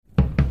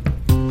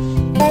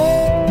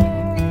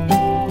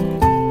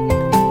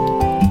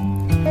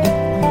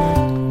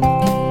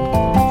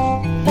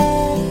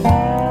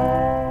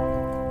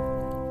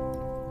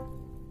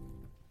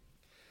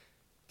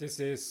This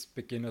is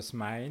Beginner's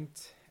Mind,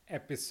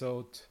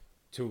 episode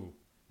 2.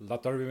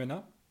 Lottery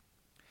winner.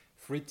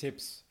 3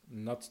 tips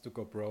not to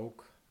go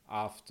broke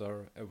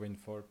after a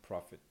windfall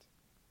profit.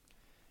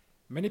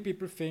 Many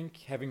people think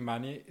having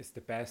money is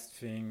the best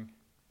thing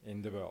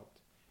in the world.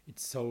 It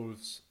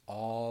solves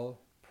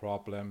all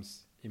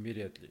problems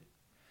immediately.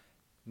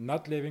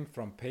 Not living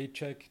from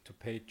paycheck to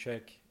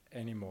paycheck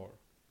anymore.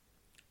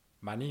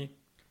 Money,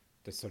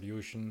 the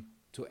solution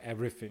to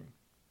everything.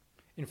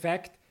 In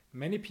fact,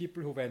 many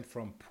people who went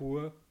from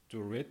poor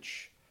to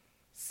rich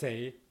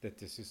say that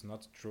this is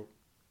not true.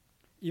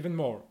 Even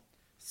more,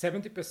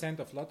 70%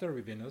 of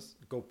lottery winners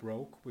go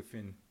broke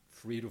within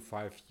 3 to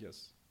 5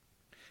 years.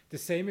 The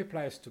same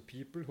applies to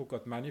people who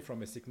got money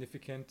from a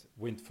significant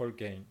windfall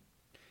gain,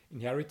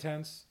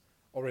 inheritance,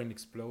 or an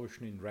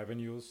explosion in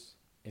revenues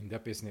in their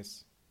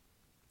business.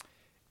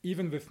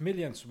 Even with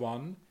millions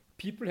won,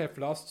 people have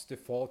lost the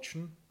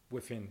fortune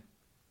within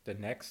the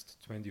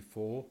next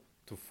 24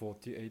 to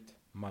 48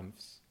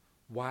 months.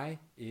 Why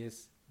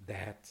is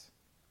that?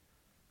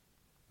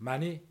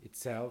 Money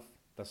itself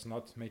does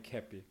not make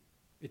happy.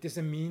 It is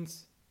a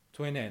means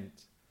to an end.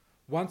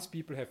 Once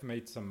people have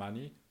made some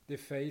money, they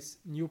face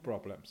new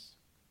problems.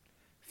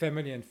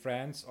 Family and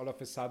friends all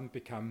of a sudden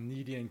become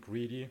needy and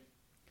greedy.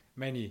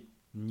 Many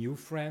new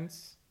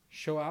friends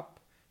show up,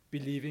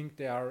 believing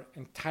they are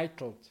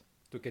entitled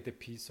to get a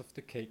piece of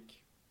the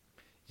cake.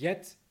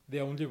 Yet they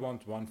only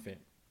want one thing: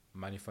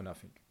 money for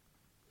nothing.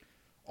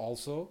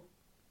 Also,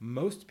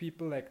 most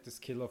people lack the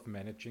skill of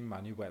managing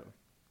money well.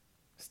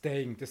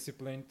 Staying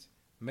disciplined,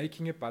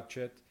 making a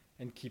budget,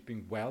 and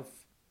keeping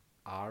wealth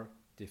are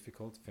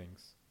difficult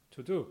things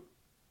to do.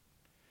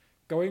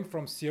 Going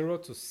from zero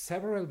to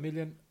several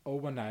million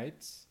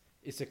overnights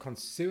is a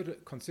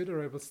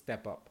considerable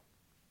step up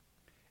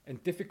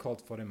and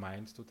difficult for the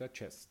mind to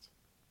digest.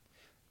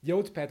 The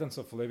old patterns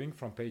of living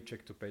from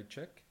paycheck to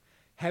paycheck,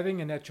 having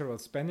a natural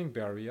spending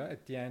barrier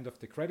at the end of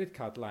the credit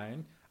card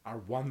line are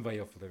one way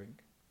of living.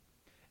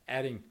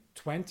 Adding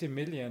 20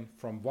 million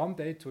from one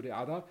day to the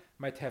other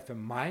might have a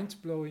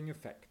mind-blowing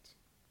effect.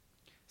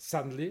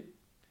 Suddenly,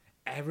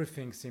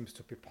 everything seems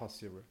to be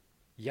possible.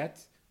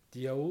 Yet,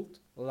 the old,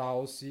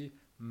 lousy,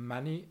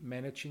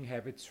 money-managing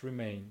habits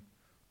remain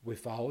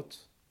without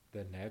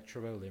the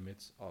natural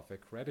limits of a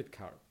credit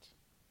card.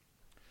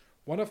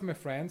 One of my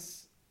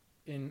friends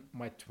in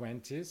my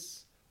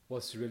 20s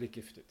was really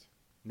gifted,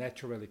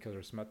 naturally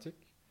charismatic.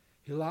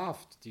 He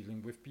loved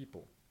dealing with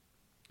people.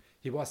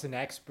 He was an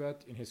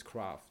expert in his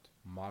craft,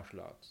 martial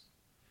arts.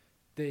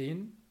 Day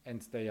in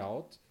and day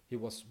out, he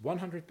was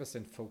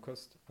 100%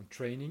 focused on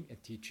training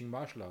and teaching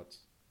martial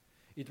arts.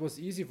 It was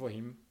easy for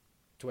him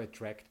to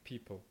attract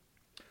people.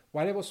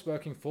 While I was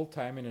working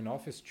full-time in an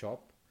office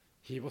job,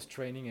 he was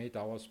training 8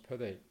 hours per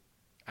day.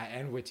 I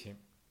envied him.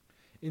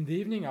 In the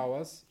evening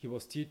hours, he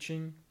was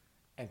teaching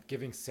and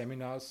giving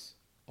seminars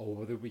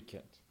over the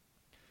weekend.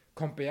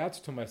 Compared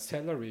to my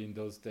salary in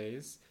those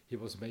days, he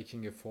was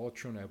making a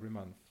fortune every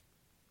month.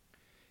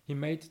 He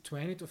made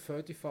 20 to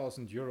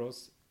 30,000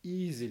 euros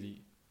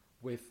easily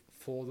with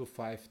 4 to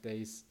 5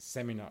 days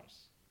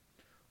seminars.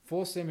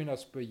 4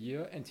 seminars per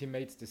year, and he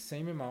made the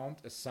same amount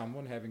as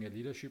someone having a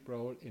leadership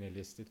role in a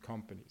listed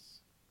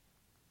companies.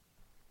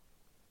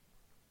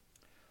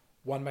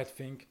 One might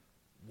think,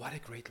 what a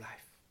great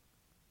life.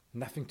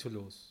 Nothing to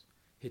lose.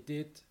 He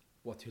did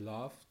what he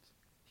loved,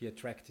 he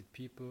attracted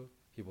people,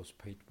 he was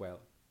paid well.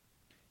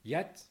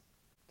 Yet,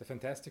 the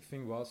fantastic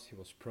thing was he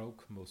was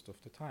broke most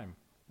of the time.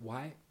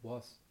 Why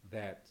was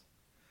that?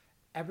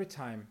 Every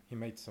time he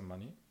made some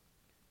money,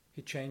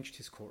 he changed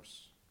his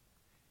course.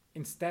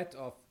 Instead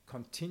of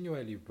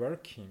continually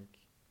working,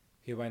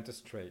 he went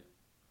astray.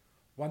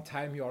 One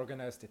time he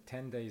organized a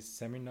 10-day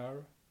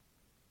seminar,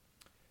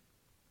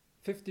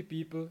 50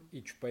 people,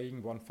 each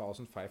paying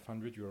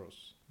 1,500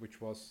 euros,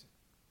 which was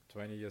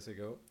 20 years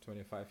ago,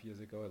 25 years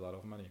ago, a lot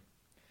of money.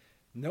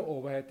 No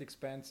overhead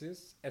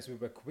expenses, as we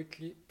were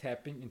quickly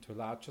tapping into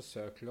a larger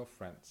circle of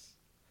friends.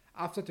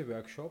 After the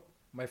workshop,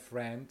 my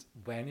friend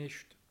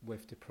vanished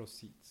with the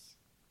proceeds.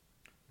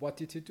 What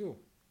did he do?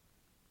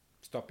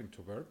 Stopping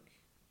to work,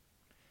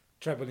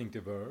 traveling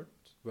the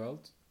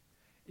world,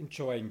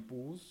 enjoying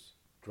booze,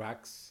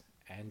 drugs,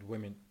 and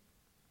women.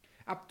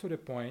 Up to the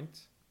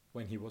point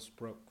when he was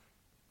broke.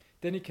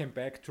 Then he came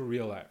back to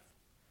real life.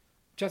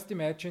 Just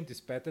imagine this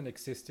pattern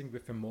existing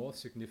with a more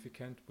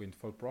significant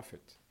windfall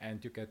profit,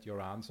 and you get your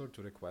answer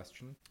to the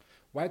question: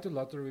 why do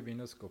lottery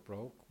winners go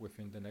broke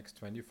within the next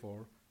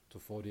 24 to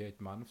 48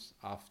 months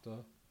after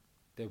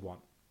they won?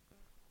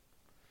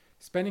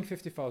 Spending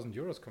 50,000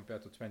 euros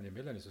compared to 20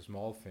 million is a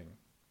small thing.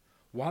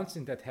 Once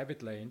in that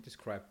habit lane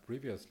described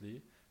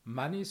previously,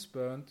 money is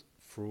burned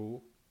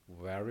through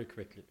very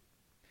quickly.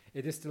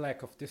 It is the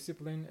lack of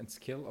discipline and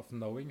skill of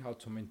knowing how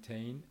to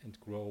maintain and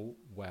grow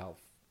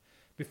wealth.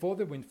 Before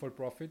the windfall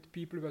profit,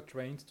 people were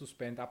trained to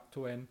spend up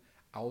to an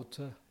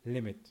outer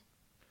limit.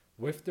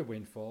 With the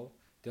windfall,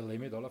 the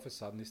limit all of a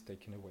sudden is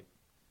taken away.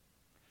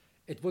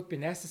 It would be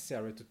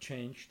necessary to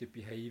change the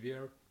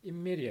behavior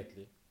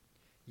immediately.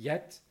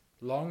 Yet,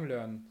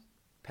 long-learned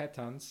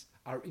patterns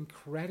are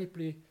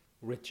incredibly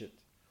rigid.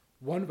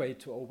 One way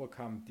to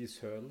overcome these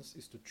hurdles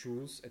is to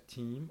choose a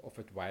team of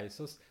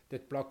advisors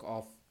that block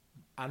off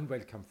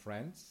unwelcome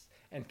friends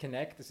and can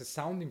act as a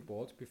sounding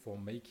board before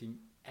making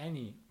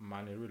any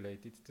money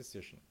related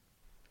decision.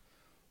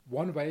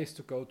 One way is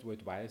to go to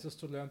advisors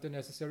to learn the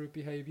necessary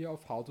behavior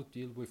of how to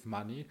deal with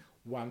money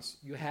once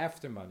you have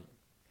the money.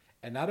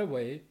 Another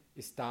way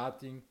is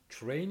starting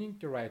training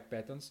the right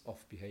patterns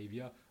of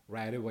behavior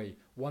right away.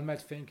 One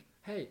might think,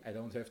 hey, I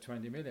don't have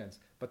 20 millions.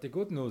 But the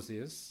good news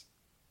is,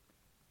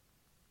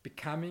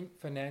 becoming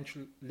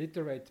financial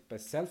literate by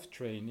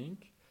self-training,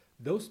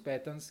 those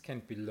patterns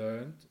can be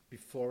learned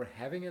before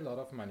having a lot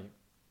of money.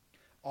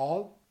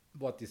 All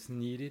what is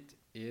needed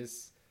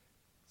is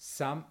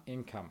some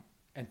income.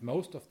 And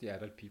most of the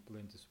adult people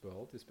in this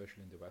world,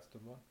 especially in the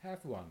Western one,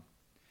 have one.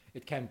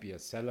 It can be a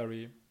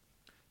salary,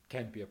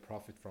 can be a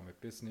profit from a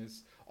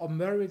business, or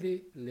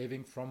merely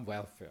living from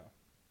welfare.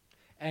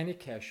 Any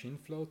cash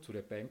inflow to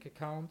the bank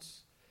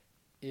accounts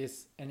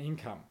is an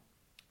income.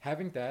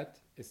 Having that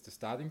is the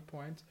starting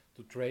point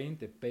to train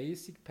the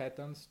basic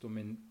patterns to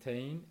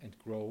maintain and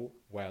grow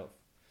wealth.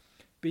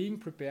 Being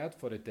prepared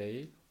for the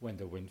day when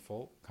the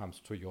windfall comes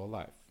to your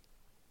life.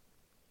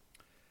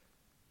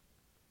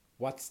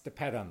 What's the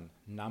pattern?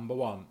 Number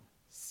one,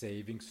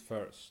 savings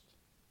first.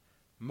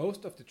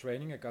 Most of the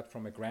training I got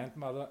from my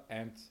grandmother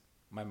and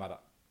my mother.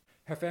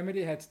 Her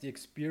family had the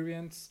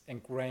experience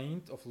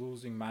ingrained of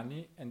losing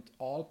money and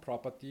all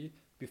property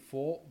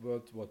before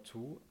World War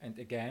II and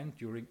again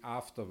during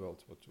after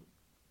World War II.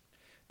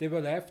 They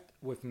were left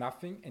with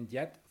nothing and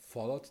yet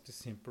followed the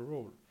simple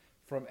rule.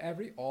 From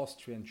every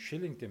Austrian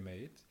shilling they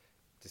made,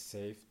 they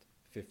saved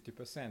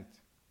 50%.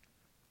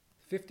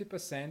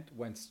 50%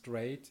 went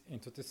straight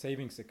into the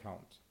savings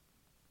account.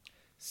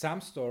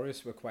 Some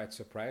stories were quite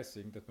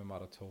surprising that my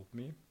mother told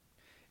me.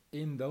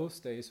 In those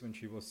days when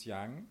she was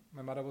young,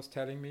 my mother was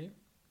telling me,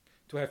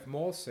 to have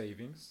more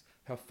savings,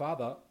 her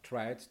father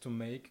tried to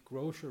make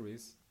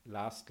groceries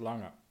last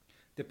longer.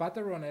 The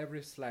butter on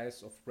every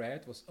slice of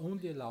bread was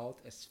only allowed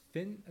as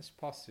thin as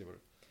possible.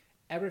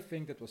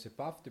 Everything that was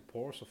above the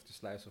pores of the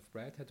slice of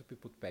bread had to be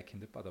put back in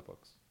the butter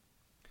box.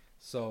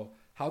 So,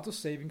 how do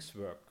savings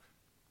work?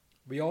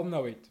 We all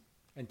know it,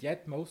 and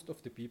yet most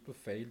of the people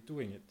fail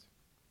doing it.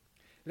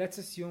 Let's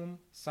assume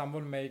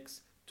someone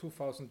makes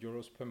 2,000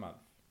 euros per month.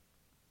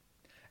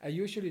 I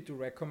usually do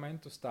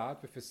recommend to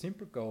start with a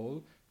simple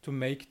goal to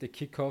make the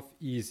kickoff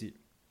easy.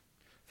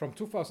 From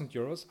 2,000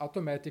 euros,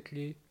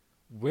 automatically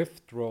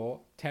withdraw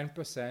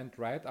 10%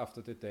 right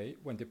after the day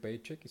when the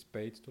paycheck is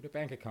paid to the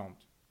bank account.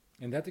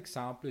 In that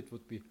example, it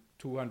would be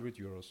 200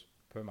 euros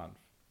per month.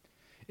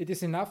 It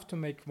is enough to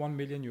make 1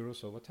 million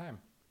euros over time,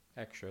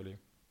 actually.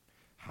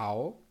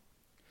 How?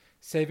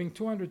 Saving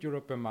 200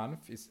 euro per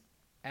month is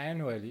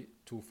annually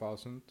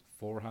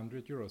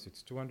 2,400 euros.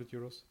 It's 200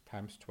 euros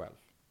times 12.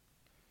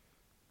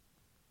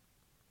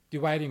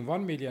 Dividing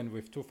 1 million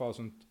with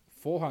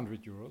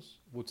 2,400 euros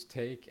would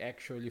take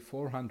actually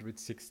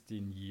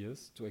 416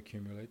 years to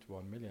accumulate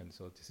 1 million.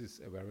 So this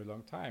is a very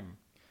long time.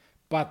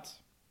 But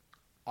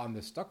on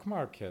the stock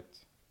market,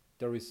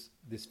 there is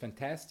this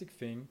fantastic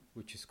thing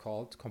which is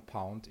called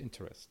compound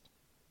interest.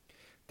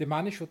 The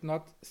money should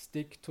not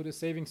stick to the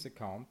savings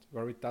account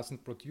where it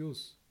doesn't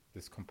produce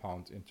this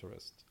compound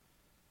interest.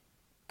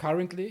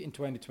 Currently, in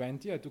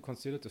 2020, I do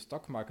consider the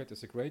stock market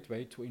as a great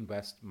way to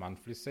invest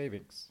monthly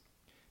savings.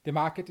 The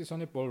market is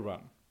on a bull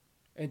run,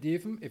 and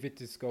even if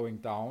it is going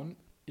down,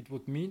 it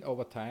would mean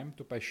over time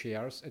to buy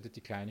shares at a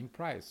declining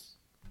price.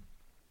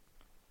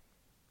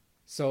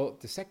 So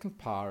the second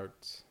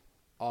part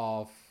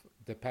of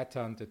the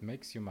pattern that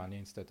makes you money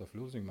instead of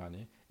losing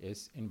money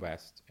is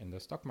invest in the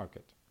stock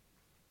market.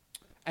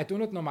 I do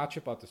not know much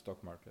about the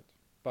stock market,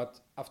 but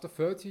after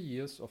 30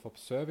 years of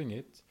observing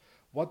it,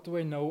 what do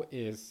I know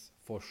is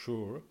for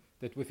sure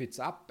that with its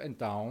up and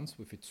downs,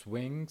 with its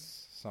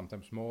swings,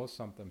 sometimes more,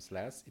 sometimes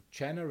less, it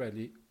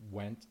generally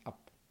went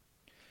up.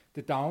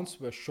 The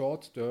downs were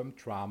short-term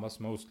dramas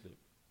mostly.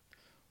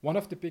 One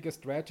of the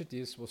biggest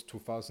tragedies was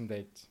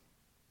 2008,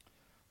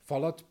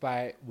 followed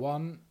by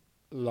one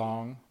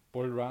long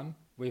bull run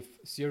with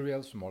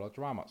serial smaller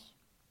dramas.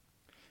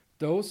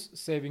 Those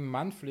saving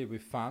monthly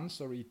with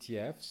funds or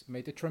ETFs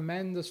made a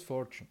tremendous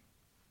fortune.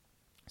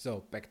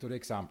 So back to the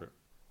example.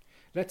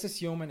 Let's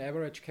assume an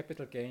average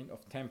capital gain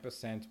of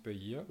 10% per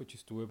year, which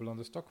is doable on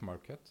the stock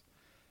market.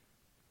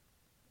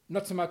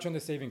 Not so much on the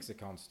savings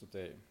accounts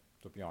today,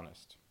 to be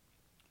honest,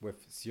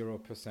 with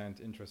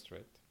 0% interest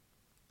rate.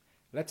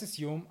 Let's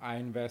assume I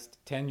invest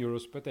 10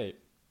 euros per day.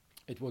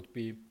 It would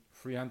be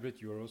 300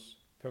 euros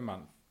per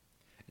month.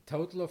 A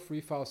total of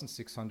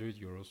 3,600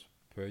 euros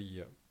per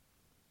year.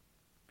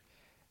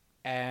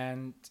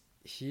 And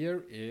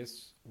here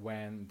is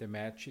when the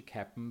magic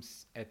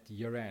happens at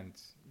year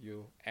end.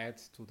 You add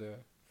to the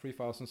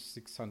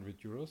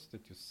 3,600 euros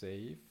that you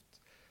saved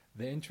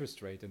the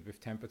interest rate, and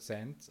with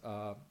 10%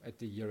 at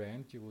the year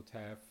end you would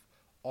have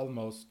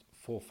almost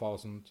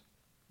 4,000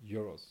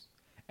 euros.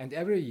 And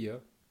every year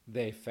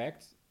the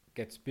effect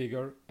gets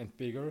bigger and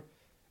bigger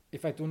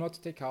if I do not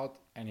take out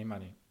any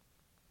money.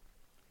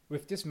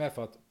 With this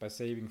method, by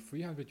saving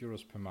 300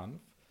 euros per month,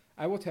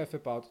 I would have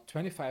about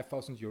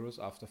 25,000 euros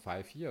after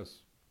 5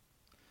 years.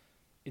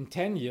 In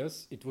 10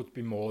 years, it would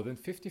be more than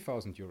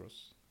 50,000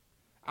 euros.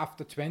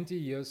 After 20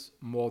 years,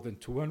 more than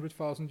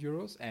 200,000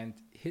 euros, and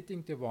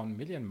hitting the 1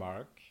 million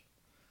mark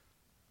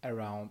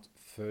around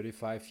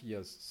 35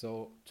 years.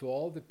 So to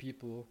all the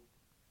people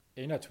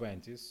in their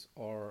 20s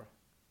or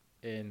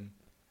in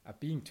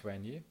being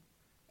 20,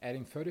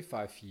 adding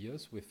 35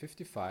 years with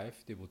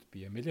 55, they would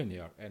be a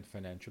millionaire and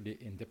financially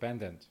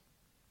independent.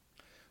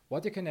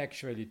 What you can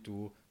actually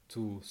do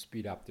to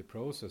speed up the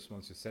process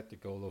once you set the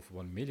goal of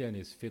 1 million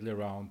is fiddle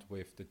around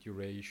with the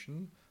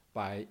duration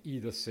by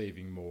either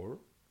saving more,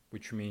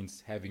 which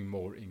means having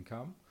more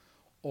income,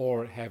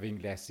 or having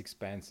less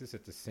expenses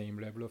at the same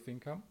level of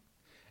income,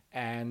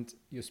 and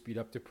you speed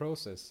up the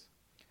process.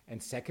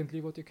 And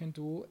secondly, what you can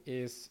do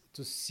is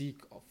to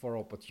seek for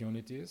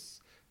opportunities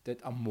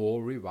that are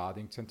more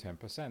rewarding than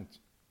 10%.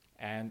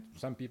 And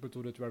some people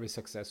do that very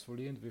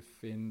successfully, and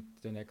within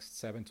the next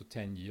 7 to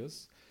 10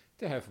 years,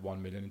 they have 1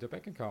 million in their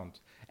bank account.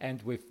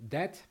 And with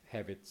that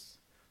habits,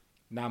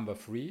 number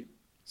 3,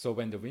 so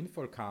when the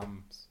windfall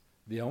comes,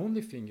 the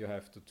only thing you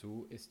have to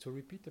do is to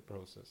repeat the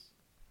process.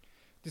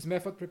 This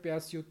method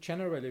prepares you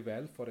generally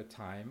well for the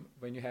time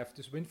when you have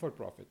this windfall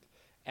profit.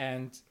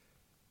 And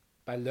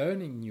by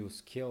learning new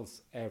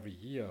skills every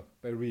year,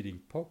 by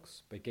reading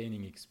books, by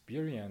gaining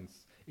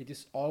experience, it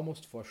is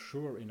almost for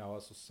sure in our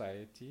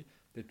society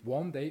that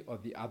one day or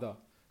the other,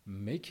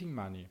 making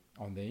money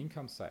on the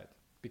income side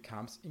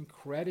becomes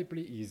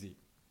incredibly easy.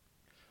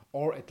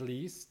 Or at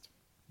least,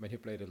 when you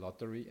play the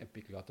lottery, a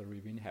big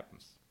lottery win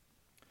happens.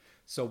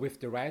 So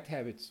with the right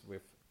habits,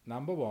 with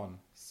number 1,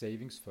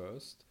 savings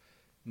first,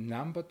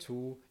 number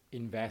 2,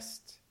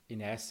 invest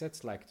in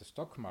assets like the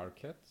stock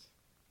market,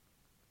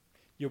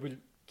 you will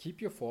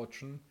keep your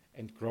fortune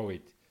and grow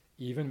it,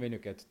 even when you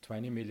get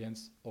 20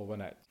 millions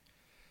overnight.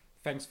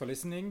 Thanks for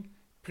listening.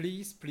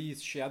 Please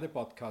share the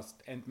podcast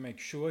and make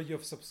sure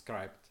you've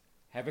subscribed.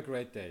 Have a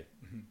great day.